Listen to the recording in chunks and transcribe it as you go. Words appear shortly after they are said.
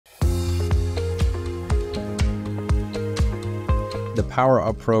The Power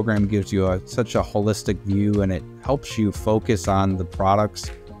Up program gives you such a holistic view, and it helps you focus on the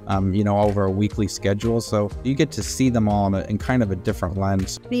products, over a weekly schedule. So you get to see them all in kind of a different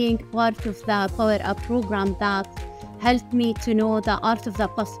lens. Being part of the Power Up program, that helped me to know the art of the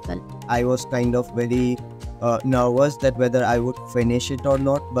possible. I was kind of very nervous that whether I would finish it or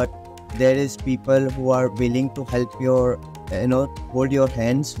not, but there is people who are willing to help your, hold your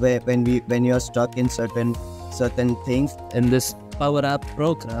hands when you're stuck in certain things. In this Power App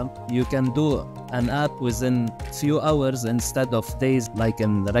program, you can do an app within few hours instead of days like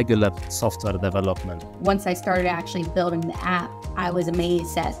in regular software development. Once I started actually building the app, I was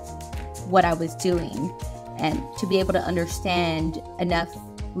amazed at what I was doing, and to be able to understand enough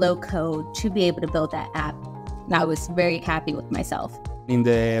low code to be able to build that app. And I was very happy with myself. In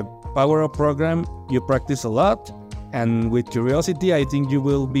the Power Up program, you practice a lot, and with curiosity, I think you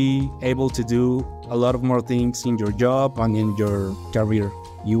will be able to do a lot of more things in your job and in your career.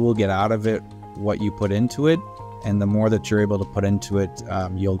 You will get out of it what you put into it, and the more that you're able to put into it,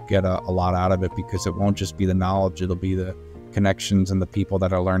 you'll get a lot out of it, because it won't just be the knowledge, it'll be the connections and the people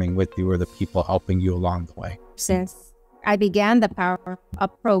that are learning with you, or the people helping you along the way. Since I began the Power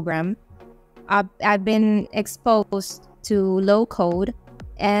Up program, I've been exposed to low code,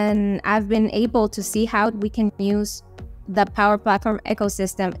 and I've been able to see how we can use the Power Platform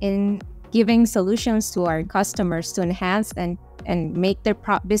ecosystem in giving solutions to our customers to enhance and make their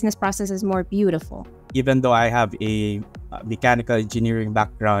business processes more beautiful. Even though I have a mechanical engineering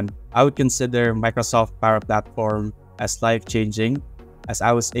background, I would consider Microsoft Power Platform as life-changing, as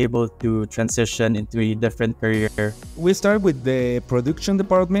I was able to transition into a different career. We start with the production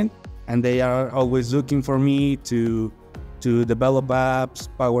department, and they are always looking for me to develop apps,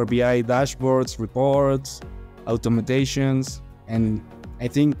 Power BI dashboards, reports, automations, and I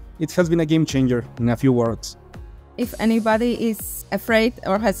think it has been a game changer in a few words. If anybody is afraid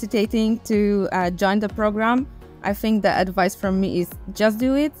or hesitating to join the program, I think the advice from me is just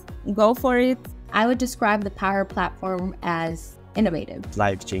do it, go for it. I would describe the Power Platform as innovative,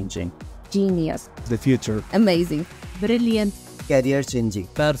 Life-changing, Genius, The future, amazing, Brilliant, Career changing,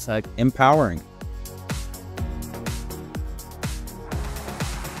 Perfect, Empowering.